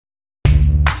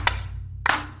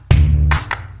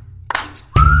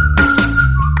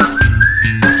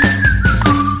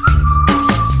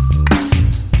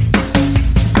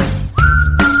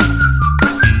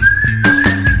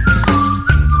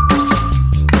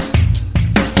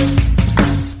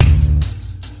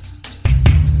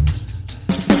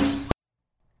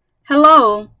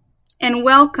and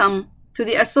welcome to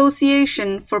the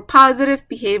Association for Positive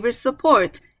Behavior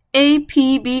Support,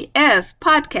 APBS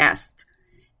podcast.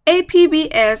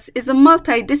 APBS is a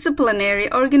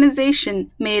multidisciplinary organization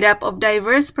made up of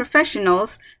diverse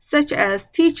professionals such as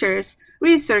teachers,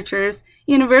 researchers,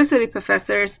 university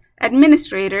professors,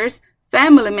 administrators,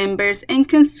 family members, and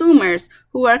consumers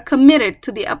who are committed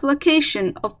to the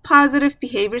application of positive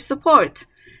behavior support.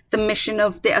 The mission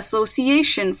of the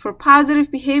Association for Positive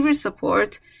Behavior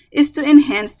Support is to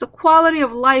enhance the quality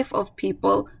of life of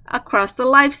people across the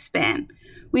lifespan.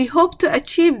 We hope to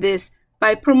achieve this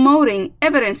by promoting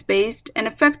evidence-based and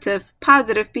effective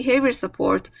positive behavior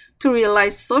support to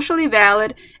realize socially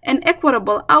valid and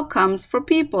equitable outcomes for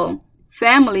people,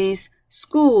 families,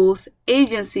 schools,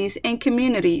 agencies, and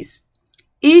communities.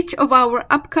 Each of our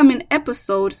upcoming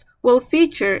episodes will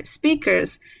feature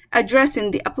speakers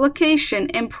addressing the application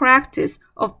and practice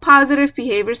of positive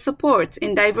behavior support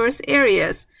in diverse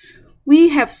areas. We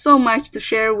have so much to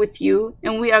share with you,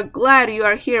 and we are glad you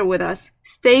are here with us.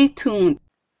 Stay tuned.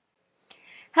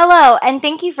 Hello, and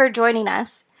thank you for joining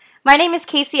us. My name is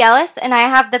Casey Ellis, and I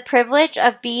have the privilege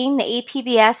of being the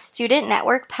APBS Student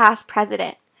Network Past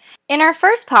President. In our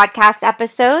first podcast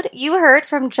episode, you heard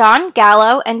from John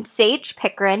Gallo and Sage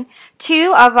Pickren,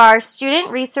 two of our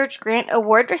Student Research Grant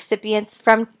Award recipients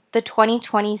from the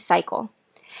 2020 cycle.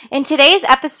 In today's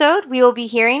episode, we will be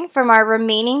hearing from our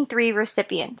remaining three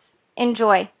recipients.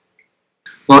 Enjoy.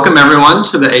 Welcome, everyone,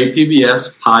 to the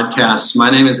APBS podcast. My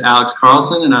name is Alex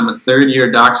Carlson, and I'm a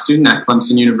third-year doc student at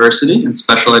Clemson University in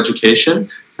special education,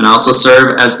 and I also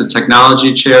serve as the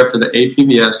technology chair for the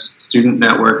APBS Student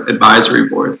Network Advisory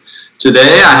Board.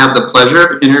 Today, I have the pleasure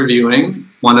of interviewing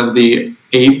one of the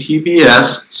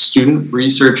APBS Student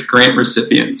Research Grant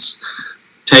recipients,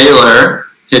 Taylor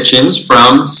Hitchens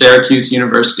from Syracuse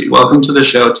University. Welcome to the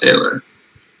show, Taylor.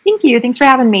 Thank you. Thanks for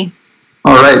having me.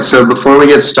 All right, so before we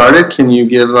get started, can you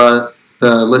give the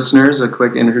listeners a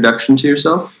quick introduction to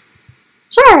yourself?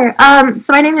 Sure.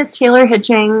 So my name is Taylor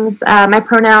Hitchens. My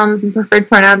pronouns and preferred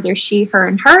pronouns are she, her,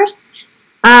 and hers.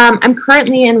 I'm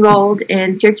currently enrolled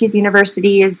in Syracuse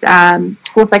University's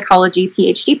school psychology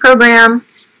PhD program.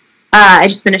 I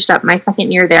just finished up my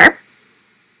second year there.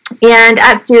 And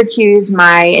at Syracuse,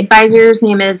 my advisor's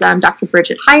name is Dr.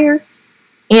 Bridget Heyer.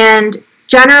 And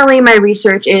generally, my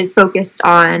research is focused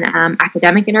on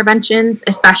academic interventions,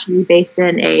 especially based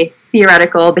in a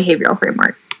theoretical behavioral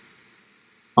framework.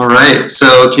 All right.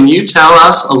 So can you tell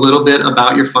us a little bit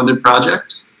about your funded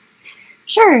project?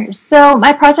 Sure. So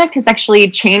my project has actually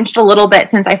changed a little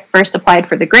bit since I first applied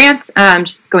for the grant,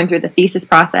 just going through the thesis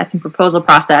process and proposal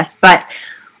process. But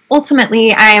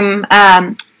ultimately, I'm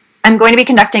going to be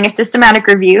conducting a systematic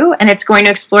review, and it's going to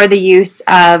explore the use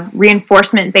of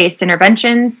reinforcement-based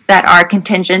interventions that are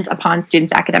contingent upon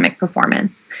students' academic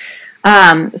performance.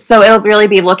 So it'll really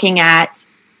be looking at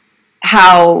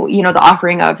how, the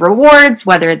offering of rewards,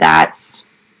 whether that's,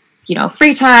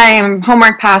 free time,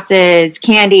 homework passes,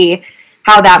 candy,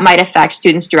 how that might affect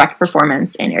students' direct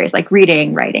performance in areas like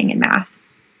reading, writing, and math.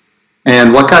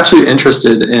 And what got you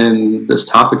interested in this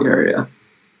topic area?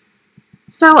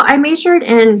 So I majored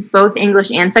in both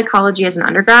English and psychology as an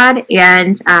undergrad,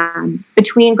 and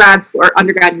between grad school or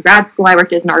undergrad and grad school, I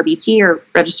worked as an RBT or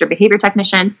registered behavior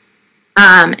technician.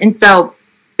 And so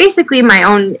basically my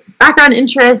own background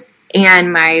interests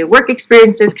and my work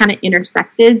experiences kind of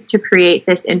intersected to create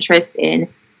this interest in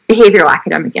behavioral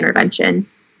academic intervention,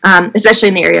 especially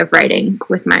in the area of writing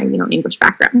with my English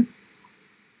background.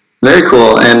 Very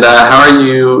cool. And how are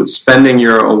you spending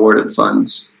your awarded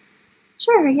funds?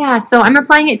 Sure, yeah. So I'm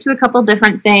applying it to a couple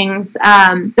different things.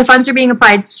 The funds are being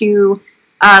applied to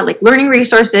learning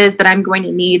resources that I'm going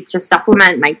to need to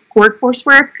supplement my core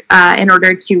coursework in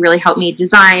order to really help me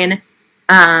design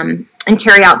and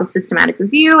carry out the systematic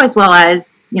review, as well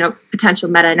as potential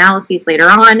meta-analyses later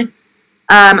on.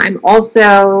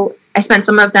 I spent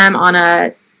some of them on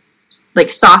a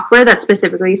software that's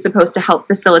specifically supposed to help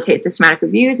facilitate systematic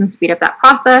reviews and speed up that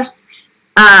process.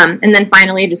 And then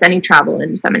finally, just any travel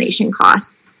and dissemination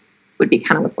costs would be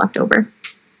kind of what's left over.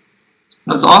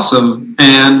 That's awesome.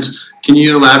 And can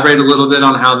you elaborate a little bit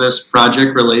on how this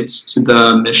project relates to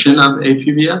the mission of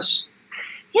APBS?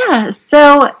 Yeah,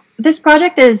 so this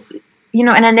project is,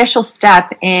 an initial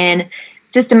step in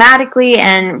systematically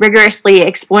and rigorously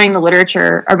exploring the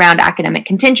literature around academic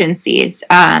contingencies.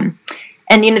 And,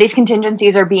 these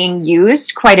contingencies are being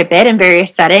used quite a bit in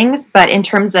various settings, but in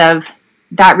terms of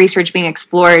that research being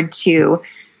explored to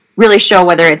really show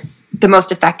whether it's the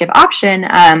most effective option,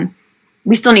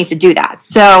 we still need to do that.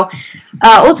 So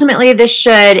ultimately, this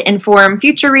should inform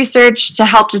future research to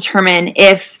help determine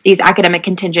if these academic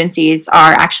contingencies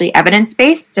are actually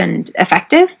evidence-based and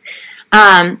effective.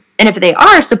 And if they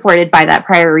are supported by that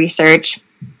prior research,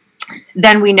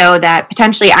 then we know that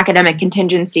potentially academic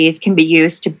contingencies can be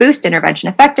used to boost intervention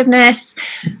effectiveness.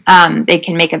 They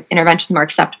can make interventions more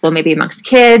acceptable maybe amongst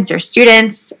kids or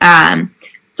students.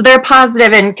 So they're a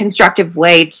positive and constructive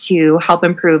way to help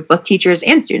improve both teachers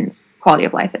and students' quality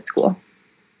of life at school.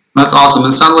 That's awesome.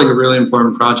 It sounds like a really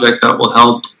important project that will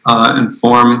help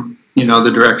inform,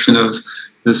 the direction of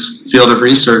this field of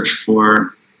research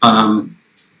for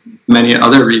many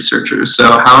other researchers. So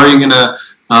how are you going to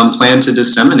plan to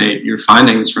disseminate your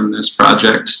findings from this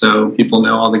project so people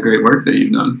know all the great work that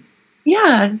you've done?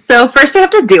 Yeah, so first I have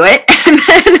to do it, and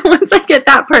then once I get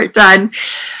that part done,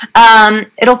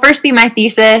 it'll first be my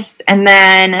thesis, and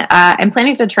then I'm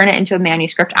planning to turn it into a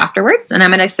manuscript afterwards, and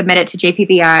I'm going to submit it to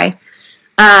JPBI.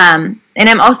 And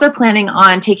I'm also planning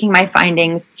on taking my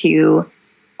findings to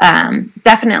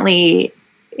definitely,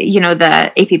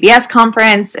 the APBS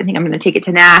conference. I think I'm going to take it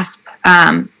to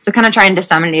NASP. So kind of try and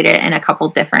disseminate it in a couple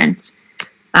different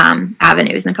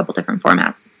avenues and a couple different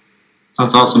formats.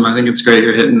 That's awesome. I think it's great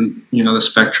you're hitting, the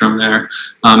spectrum there.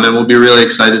 And we'll be really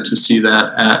excited to see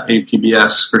that at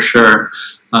APBS for sure.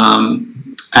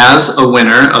 As a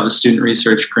winner of a student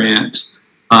research grant,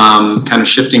 kind of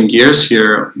shifting gears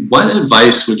here, what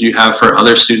advice would you have for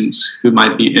other students who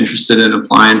might be interested in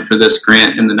applying for this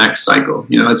grant in the next cycle?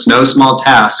 It's no small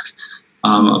task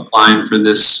applying for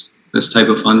this type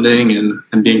of funding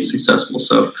and being successful.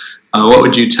 So what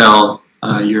would you tell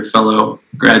your fellow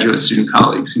graduate student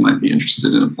colleagues who might be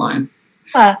interested in applying?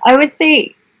 I would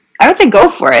say go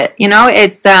for it.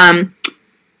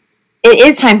 It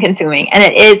is time consuming, and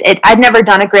I'd never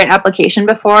done a grant application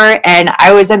before, and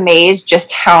I was amazed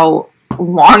just how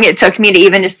long it took me to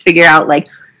even just figure out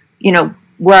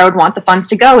where I would want the funds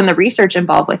to go and the research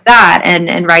involved with that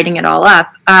and writing it all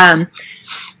up.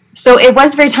 So it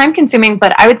was very time consuming,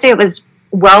 but I would say it was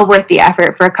well worth the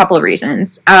effort for a couple of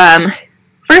reasons.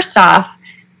 First off,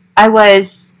 I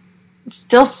was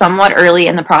still somewhat early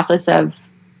in the process of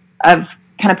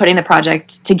kind of putting the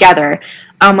project together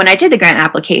when I did the grant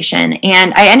application,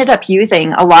 and I ended up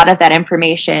using a lot of that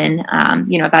information,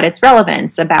 about its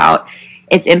relevance, about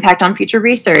its impact on future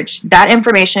research. That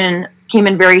information came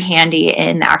in very handy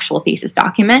in the actual thesis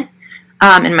document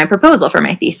in my proposal for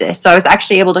my thesis. So I was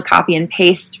actually able to copy and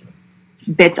paste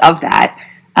bits of that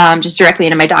just directly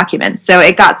into my documents. So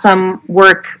it got some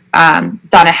work done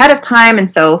ahead of time, and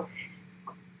so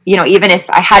even if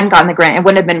I hadn't gotten the grant, it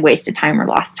wouldn't have been wasted time or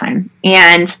lost time.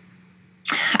 And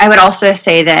I would also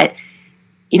say that,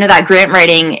 that grant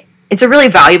writing, it's a really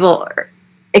valuable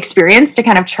experience to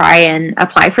kind of try and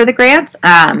apply for the grant.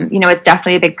 It's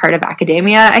definitely a big part of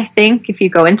academia, I think, if you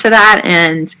go into that.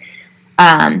 And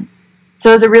so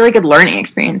it was a really good learning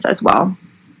experience as well.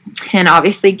 And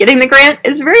obviously getting the grant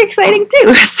is very exciting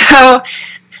too. So,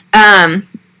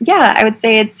 I would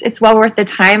say it's well worth the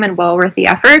time and well worth the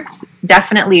efforts.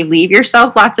 Definitely leave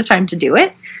yourself lots of time to do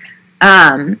it.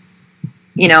 I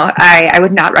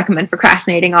would not recommend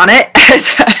procrastinating on it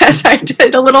as I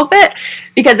did a little bit,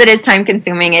 because it is time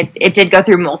consuming. It did go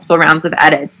through multiple rounds of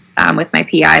edits with my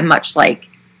PI, much like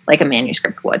a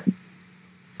manuscript would.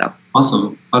 So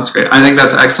awesome. That's great. I think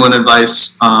that's excellent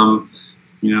advice.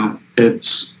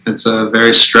 It's a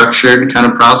very structured kind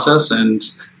of process, and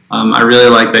I really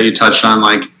like that you touched on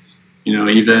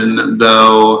even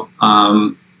though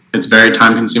it's very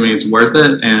time consuming, it's worth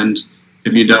it. And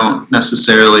if you don't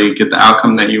necessarily get the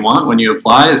outcome that you want when you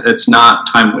apply, it's not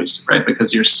time wasted, right?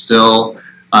 Because you're still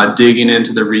digging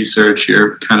into the research,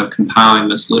 you're kind of compiling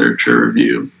this literature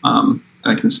review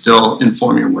that can still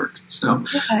inform your work. So,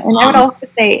 and I would also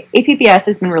say APBS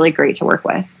has been really great to work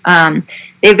with.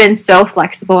 They've been so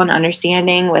flexible and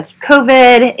understanding with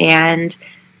COVID, and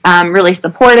really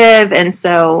supportive. And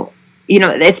so,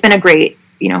 it's been a great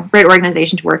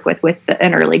organization to work with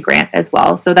an early grant as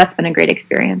well. So that's been a great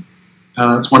experience.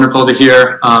 It's wonderful to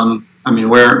hear.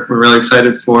 We're really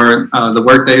excited for the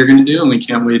work that you're going to do, and we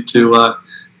can't wait to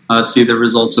see the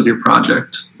results of your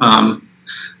project.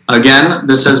 Again,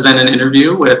 this has been an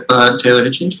interview with Taylor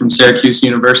Hitchens from Syracuse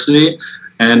University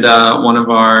and one of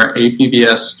our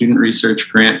APBS Student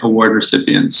Research Grant Award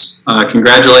recipients.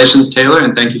 Congratulations, Taylor,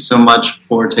 and thank you so much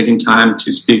for taking time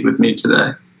to speak with me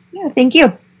today. Yeah, thank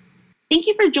you. Thank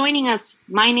you for joining us.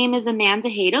 My name is Amanda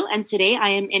Hato, and today I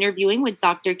am interviewing with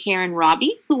Dr. Karen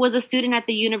Robbie, who was a student at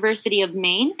the University of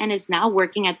Maine and is now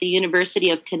working at the University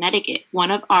of Connecticut,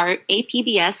 one of our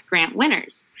APBS grant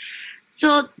winners.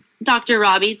 So, Dr.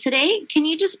 Robbie, today, can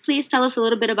you just please tell us a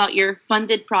little bit about your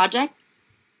funded project?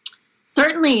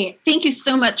 Certainly. Thank you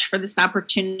so much for this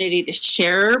opportunity to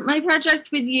share my project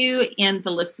with you and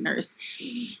the listeners.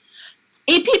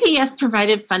 APBS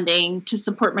provided funding to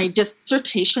support my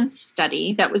dissertation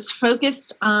study that was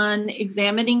focused on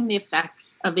examining the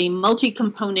effects of a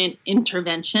multi-component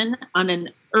intervention on an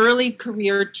early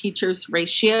career teacher's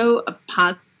ratio of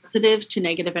positive to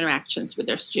negative interactions with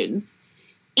their students,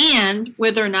 and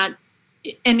whether or not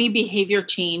any behavior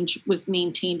change was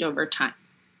maintained over time.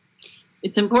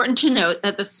 It's important to note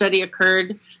that the study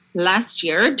occurred last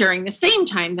year during the same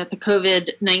time that the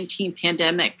COVID-19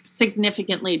 pandemic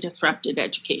significantly disrupted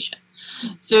education.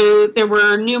 So there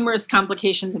were numerous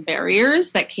complications and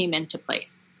barriers that came into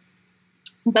place.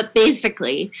 But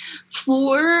basically,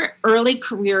 4 early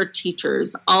career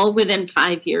teachers, all within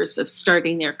 5 years of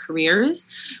starting their careers,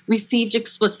 received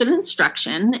explicit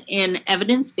instruction in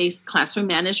evidence-based classroom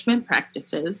management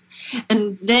practices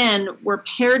and then were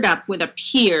paired up with a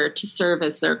peer to serve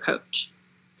as their coach.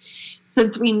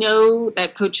 Since we know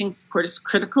that coaching support is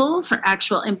critical for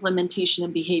actual implementation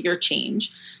and behavior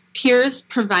change, peers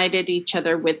provided each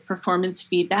other with performance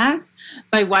feedback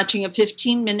by watching a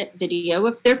 15-minute video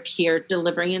of their peer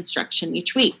delivering instruction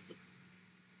each week.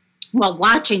 While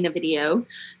watching the video,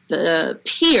 the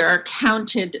peer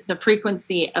counted the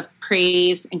frequency of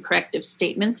praise and corrective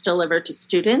statements delivered to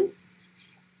students.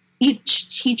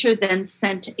 Each teacher then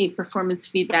sent a performance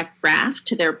feedback graph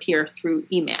to their peer through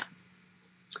email.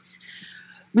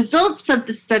 Results of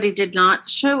the study did not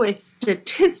show a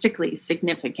statistically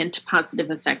significant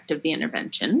positive effect of the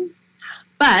intervention,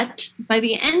 but by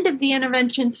the end of the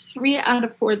intervention, 3 out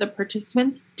of 4 of the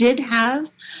participants did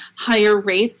have higher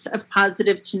rates of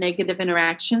positive to negative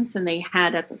interactions than they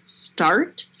had at the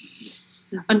start.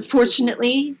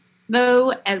 Unfortunately,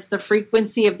 though, as the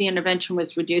frequency of the intervention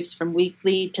was reduced from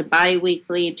weekly to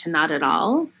bi-weekly to not at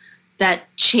all, that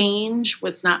change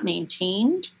was not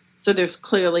maintained. So there's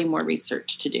clearly more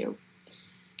research to do.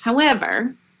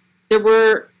 However, there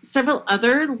were several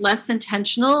other less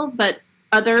intentional but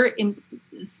other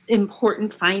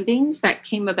important findings that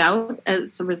came about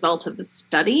as a result of the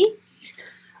study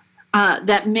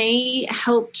that may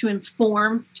help to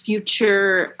inform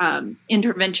future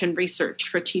intervention research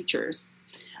for teachers.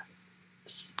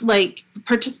 Like,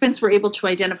 participants were able to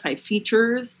identify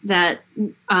features that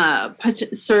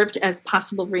served as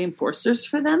possible reinforcers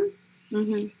for them.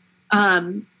 Mm-hmm.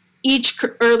 Each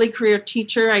early career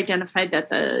teacher identified that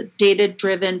the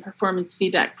data-driven performance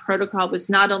feedback protocol was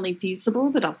not only feasible,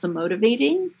 but also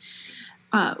motivating.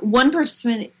 One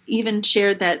participant even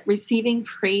shared that receiving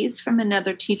praise from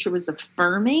another teacher was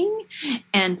affirming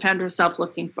and found herself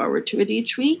looking forward to it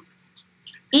each week.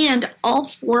 And all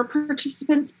 4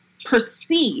 participants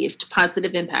perceived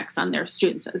positive impacts on their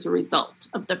students as a result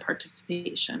of the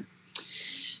participation.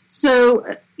 So,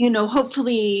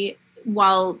 hopefully,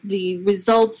 while the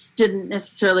results didn't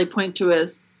necessarily point to a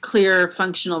clear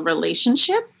functional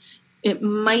relationship, it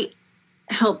might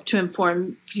help to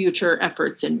inform future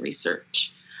efforts in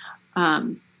research.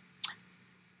 And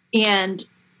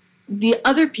the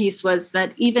other piece was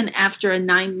that even after a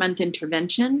 9-month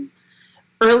intervention,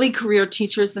 early career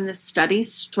teachers in this study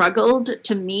struggled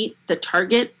to meet the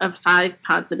target of 5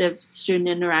 positive student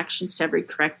interactions to every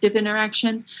corrective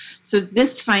interaction. So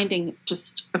this finding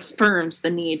just affirms the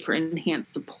need for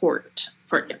enhanced support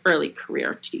for early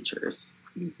career teachers.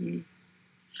 Mm-hmm.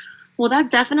 Well, that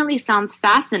definitely sounds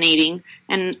fascinating,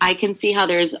 and I can see how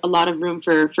there's a lot of room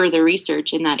for further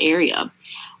research in that area.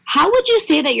 How would you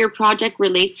say that your project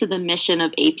relates to the mission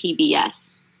of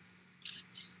APBS?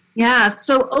 Yeah,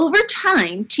 so over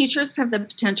time, teachers have the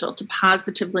potential to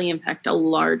positively impact a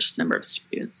large number of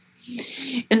students.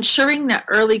 Ensuring that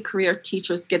early career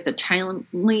teachers get the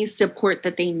timely support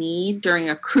that they need during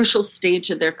a crucial stage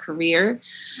of their career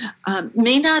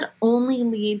may not only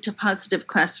lead to positive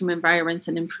classroom environments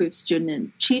and improved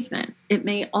student achievement, it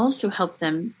may also help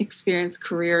them experience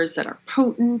careers that are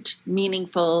potent,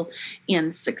 meaningful,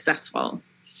 and successful,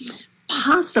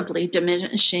 possibly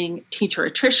diminishing teacher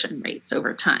attrition rates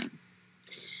over time.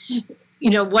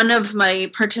 One of my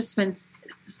participants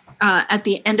at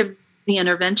the end of the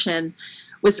intervention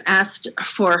was asked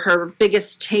for her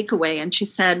biggest takeaway, and she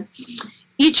said,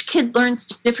 each kid learns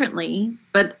differently,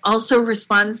 but also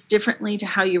responds differently to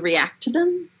how you react to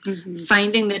them. Mm-hmm.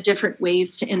 Finding the different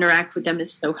ways to interact with them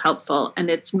is so helpful,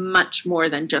 and it's much more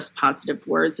than just positive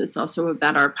words. It's also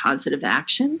about our positive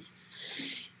actions.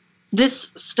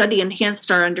 This study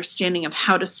enhanced our understanding of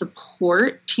how to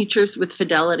support teachers with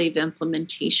fidelity of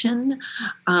implementation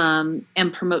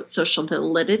and promote social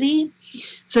validity.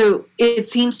 So it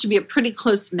seems to be a pretty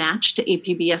close match to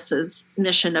APBS's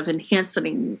mission of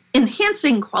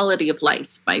enhancing quality of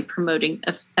life by promoting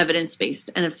evidence-based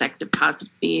and effective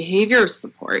positive behavior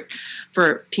support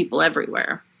for people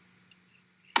everywhere.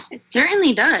 It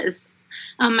certainly does.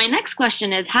 My next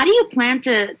question is, how do you plan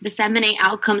to disseminate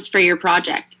outcomes for your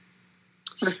project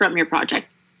or from your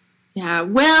project? Yeah,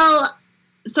 well,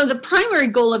 so the primary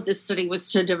goal of this study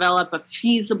was to develop a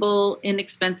feasible,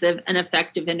 inexpensive, and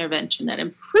effective intervention that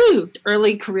improved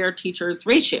early career teachers'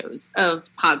 ratios of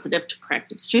positive to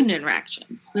corrective student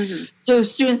interactions. Mm-hmm. So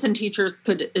students and teachers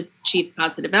could achieve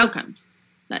positive outcomes.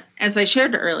 But as I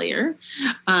shared earlier,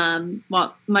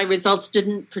 well, my results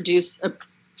didn't produce a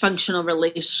functional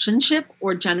relationship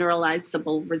or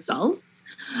generalizable results,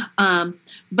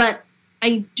 but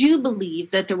I do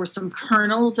believe that there were some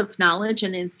kernels of knowledge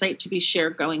and insight to be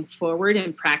shared going forward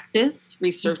in practice,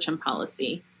 research, and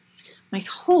policy. My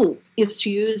hope is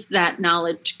to use that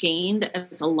knowledge gained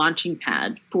as a launching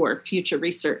pad for future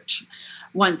research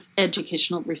once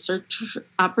educational research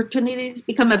opportunities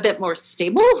become a bit more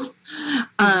stable.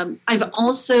 I've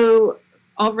also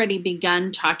already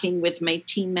begun talking with my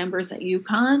team members at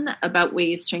UConn about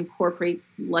ways to incorporate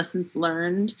lessons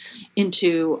learned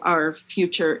into our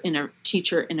future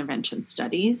teacher intervention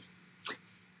studies.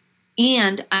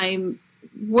 And I'm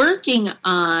working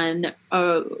on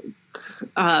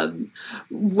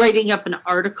writing up an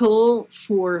article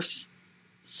for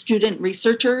student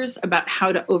researchers about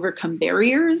how to overcome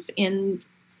barriers in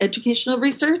educational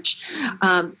research,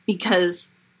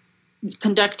 because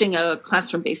conducting a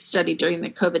classroom-based study during the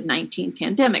COVID-19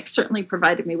 pandemic certainly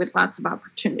provided me with lots of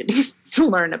opportunities to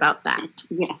learn about that.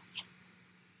 Yes.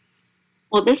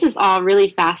 Well, this is all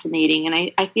really fascinating,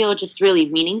 and I feel just really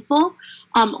meaningful.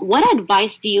 What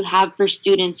advice do you have for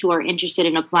students who are interested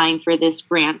in applying for this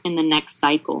grant in the next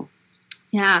cycle?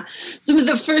 Yeah. So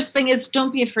the first thing is,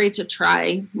 don't be afraid to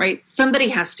try, right? Somebody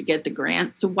has to get the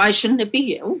grant, so why shouldn't it be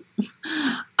you?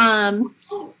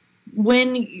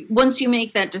 Once you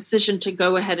make that decision to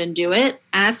go ahead and do it,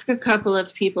 ask a couple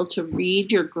of people to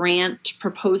read your grant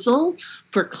proposal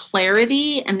for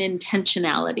clarity and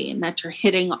intentionality, and that you're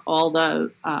hitting all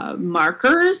the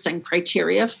markers and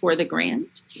criteria for the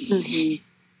grant. Mm-hmm.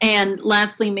 And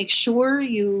lastly, make sure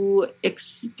you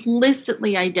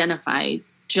explicitly identify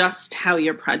just how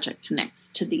your project connects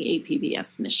to the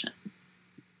APBS mission.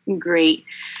 Great.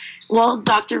 Well,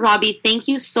 Dr. Robbie, thank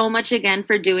you so much again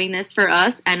for doing this for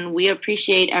us, and we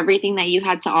appreciate everything that you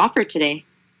had to offer today.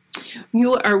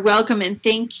 You are welcome, and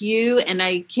thank you, and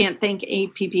I can't thank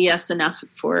APBS enough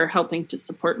for helping to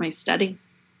support my study.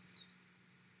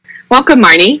 Welcome,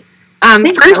 Marnie.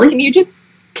 First,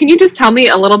 can you just tell me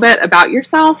a little bit about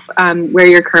yourself, where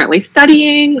you're currently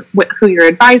studying, who your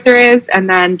advisor is, and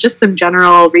then just some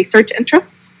general research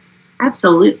interests?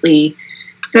 Absolutely.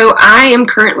 So I am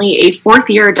currently a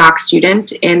fourth-year doc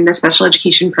student in the special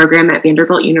education program at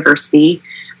Vanderbilt University.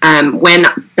 When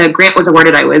the grant was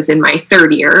awarded, I was in my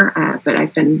third year, but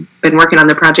I've been working on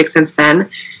the project since then.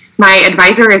 My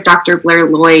advisor is Dr. Blair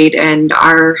Lloyd, and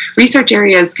our research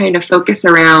areas kind of focus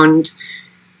around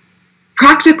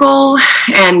practical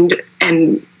and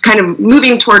kind of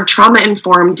moving toward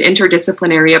trauma-informed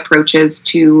interdisciplinary approaches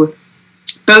to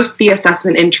both the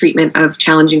assessment and treatment of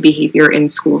challenging behavior in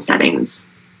school settings.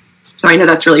 So I know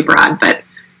that's really broad, but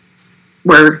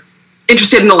we're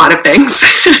interested in a lot of things.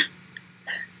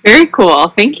 Very cool.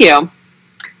 Thank you.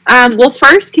 Well,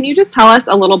 first, can you just tell us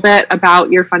a little bit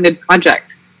about your funded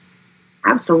project?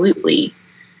 Absolutely.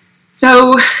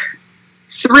 So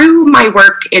through my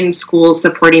work in schools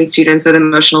supporting students with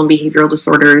emotional and behavioral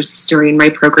disorders during my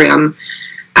program,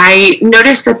 I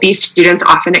noticed that these students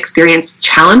often experience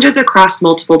challenges across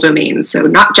multiple domains. So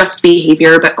not just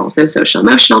behavior, but also social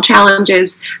emotional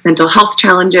challenges, mental health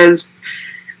challenges.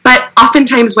 But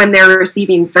oftentimes when they're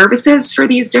receiving services for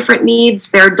these different needs,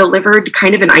 they're delivered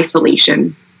kind of in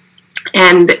isolation.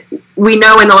 And we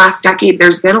know in the last decade,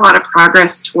 there's been a lot of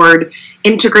progress toward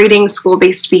integrating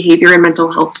school-based behavior and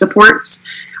mental health supports.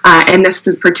 And this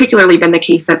has particularly been the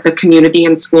case at the community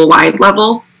and school-wide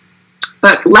level.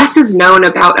 But less is known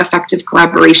about effective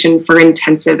collaboration for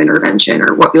intensive intervention,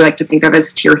 or what we like to think of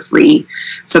as Tier 3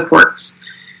 supports.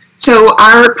 So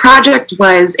our project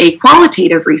was a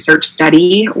qualitative research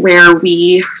study where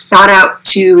we sought out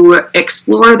to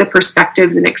explore the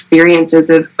perspectives and experiences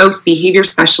of both behavior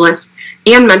specialists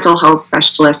and mental health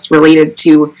specialists related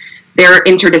to their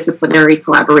interdisciplinary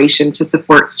collaboration to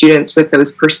support students with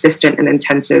those persistent and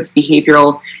intensive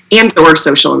behavioral and or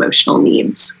social emotional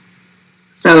needs.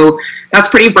 So that's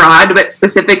pretty broad, but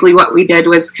specifically what we did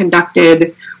was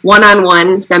conducted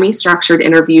one-on-one semi-structured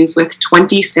interviews with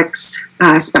 26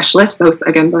 specialists, both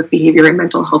behavior and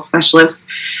mental health specialists.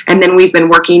 And then we've been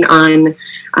working on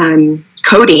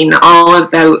coding all of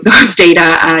those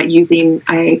data using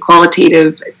a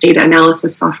qualitative data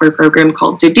analysis software program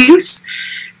called Deduce.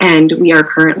 And we are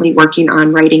currently working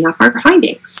on writing up our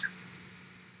findings.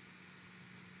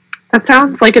 That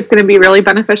sounds like it's going to be really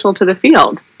beneficial to the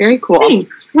field. Very cool.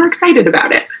 Thanks. We're excited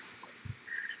about it.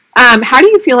 How do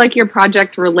you feel like your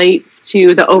project relates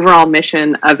to the overall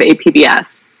mission of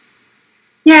APBS?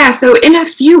 Yeah, so in a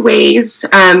few ways,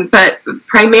 but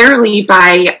primarily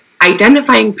by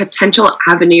identifying potential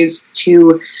avenues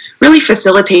to really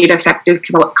facilitate effective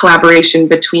collaboration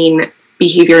between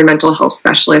behavior and mental health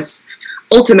specialists,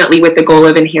 ultimately with the goal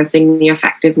of enhancing the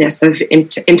effectiveness of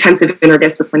intensive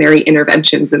interdisciplinary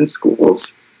interventions in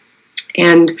schools.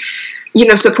 And,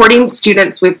 supporting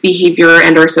students with behavior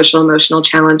and or social emotional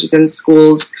challenges in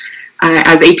schools,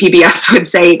 as APBS would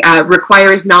say,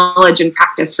 requires knowledge and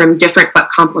practice from different but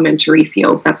complementary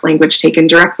fields. That's language taken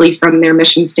directly from their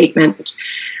mission statement.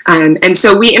 And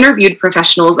so we interviewed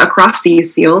professionals across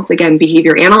these fields, again,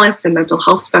 behavior analysts and mental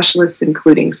health specialists,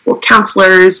 including school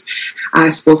counselors,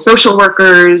 school social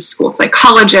workers, school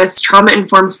psychologists,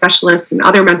 trauma-informed specialists, and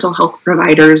other mental health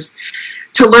providers,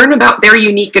 to learn about their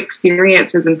unique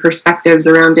experiences and perspectives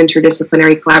around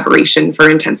interdisciplinary collaboration for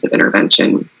intensive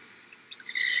intervention.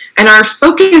 And our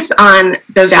focus on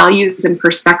the values and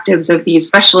perspectives of these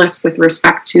specialists with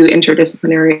respect to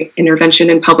interdisciplinary intervention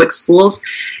in public schools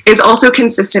is also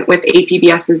consistent with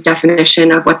APBS's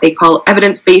definition of what they call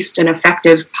evidence-based and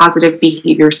effective positive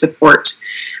behavior support,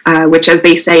 which, as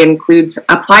they say, includes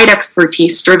applied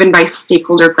expertise driven by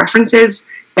stakeholder preferences,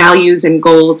 values, and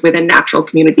goals within natural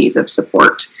communities of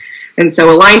support. And so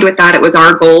aligned with that, it was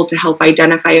our goal to help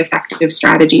identify effective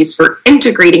strategies for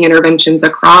integrating interventions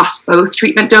across both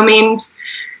treatment domains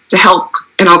to help,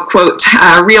 and I'll quote,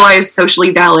 realize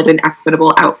socially valid and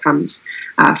equitable outcomes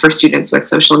for students with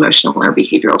social, emotional, or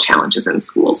behavioral challenges in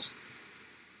schools.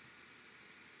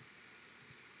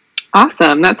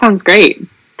 Awesome. That sounds great.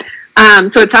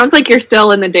 So it sounds like you're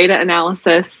still in the data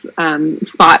analysis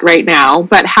spot right now,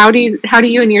 but how do you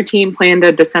and your team plan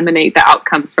to disseminate the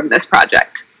outcomes from this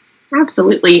project?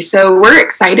 Absolutely. So we're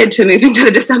excited to move into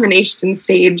the dissemination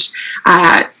stage.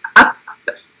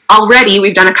 Already,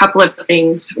 we've done a couple of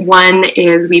things. One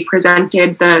is we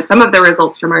presented some of the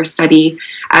results from our study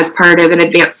as part of an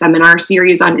advanced seminar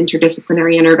series on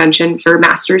interdisciplinary intervention for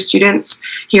master's students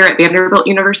here at Vanderbilt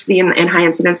University in High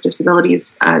Incidence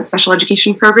Disabilities Special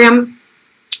Education Program.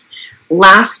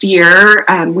 Last year,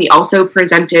 we also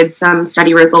presented some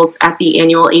study results at the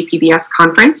annual APBS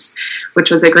conference,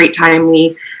 which was a great time.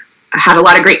 We had a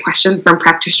lot of great questions from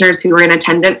practitioners who were in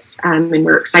attendance, and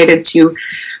we're excited to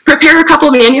prepare a couple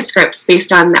of manuscripts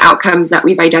based on the outcomes that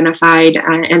we've identified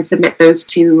and submit those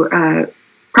to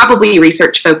probably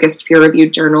research-focused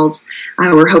peer-reviewed journals.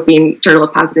 We're hoping Journal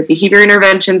of Positive Behavior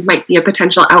Interventions might be a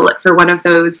potential outlet for one of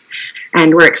those,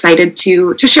 and we're excited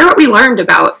to share what we learned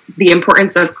about the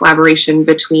importance of collaboration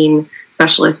between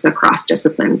specialists across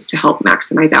disciplines to help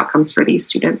maximize outcomes for these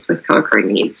students with co-occurring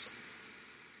needs.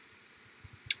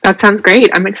 That sounds great.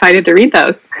 I'm excited to read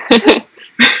those.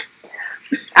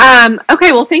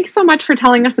 Okay, well, thanks so much for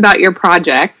telling us about your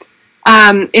project.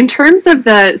 In terms of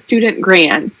the student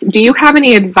grants, do you have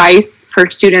any advice for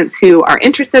students who are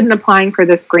interested in applying for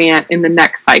this grant in the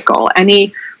next cycle?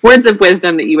 Any words of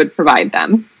wisdom that you would provide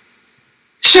them?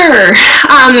 Sure.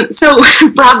 So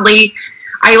broadly,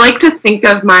 I like to think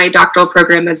of my doctoral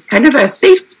program as kind of a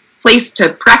safe place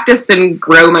to practice and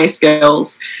grow my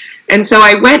skills. And so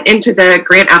I went into the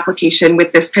grant application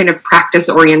with this kind of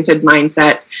practice-oriented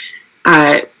mindset,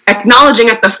 acknowledging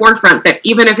at the forefront that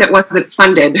even if it wasn't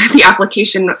funded, the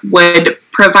application would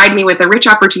provide me with a rich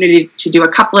opportunity to do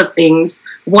a couple of things.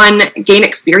 One, gain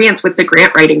experience with the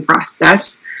grant writing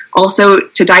process. Also,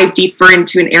 to dive deeper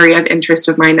into an area of interest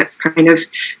of mine that's kind of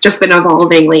just been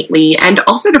evolving lately. And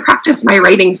also to practice my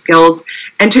writing skills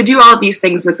and to do all of these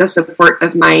things with the support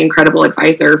of my incredible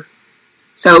advisor.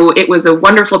 So it was a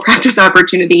wonderful practice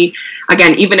opportunity.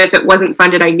 Again, even if it wasn't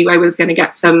funded, I knew I was going to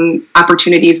get some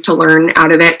opportunities to learn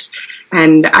out of it.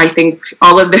 And I think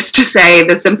all of this to say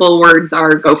the simple words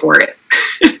are go for it.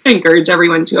 I encourage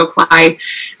everyone to apply.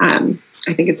 I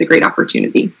think it's a great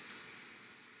opportunity.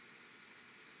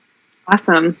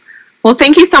 Awesome. Well,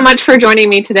 thank you so much for joining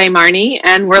me today, Marnie,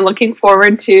 and we're looking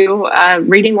forward to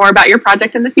reading more about your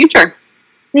project in the future.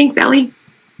 Thanks, Ellie.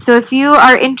 So if you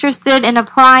are interested in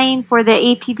applying for the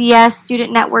APBS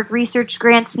Student Network Research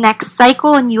Grants next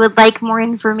cycle and you would like more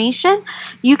information,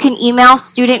 you can email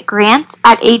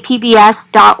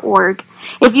studentgrants@apbs.org.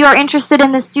 If you are interested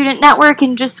in the Student Network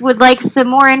and just would like some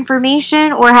more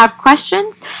information or have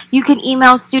questions, you can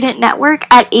email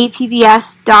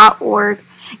studentnetwork@apbs.org.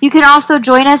 You can also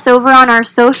join us over on our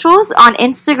socials. On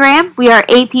Instagram, we are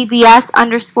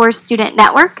APBS_Student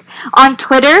Network. On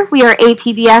Twitter, we are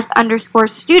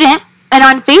APBS_Student. And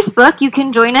on Facebook, you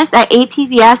can join us at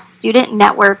APBS Student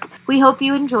Network. We hope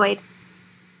you enjoyed.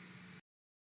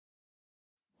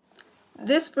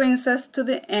 This brings us to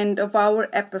the end of our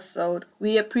episode.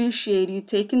 We appreciate you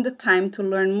taking the time to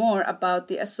learn more about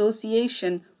the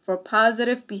Association for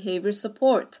Positive Behavior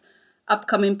Support.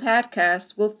 Upcoming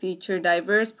podcasts will feature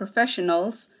diverse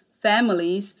professionals,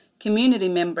 families, community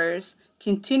members,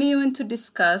 continuing to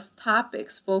discuss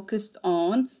topics focused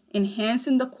on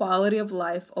enhancing the quality of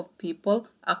life of people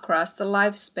across the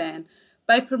lifespan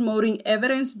by promoting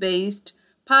evidence-based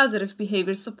positive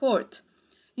behavior support.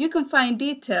 You can find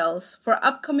details for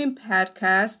upcoming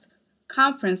podcasts,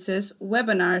 conferences,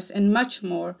 webinars, and much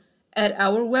more at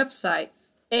our website,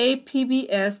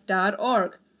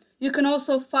 apbs.org. You can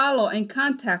also follow and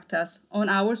contact us on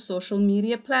our social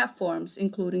media platforms,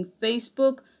 including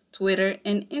Facebook, Twitter,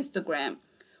 and Instagram.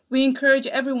 We encourage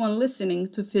everyone listening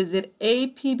to visit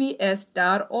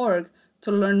apbs.org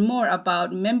to learn more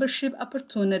about membership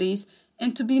opportunities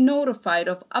and to be notified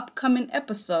of upcoming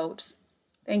episodes.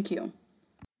 Thank you.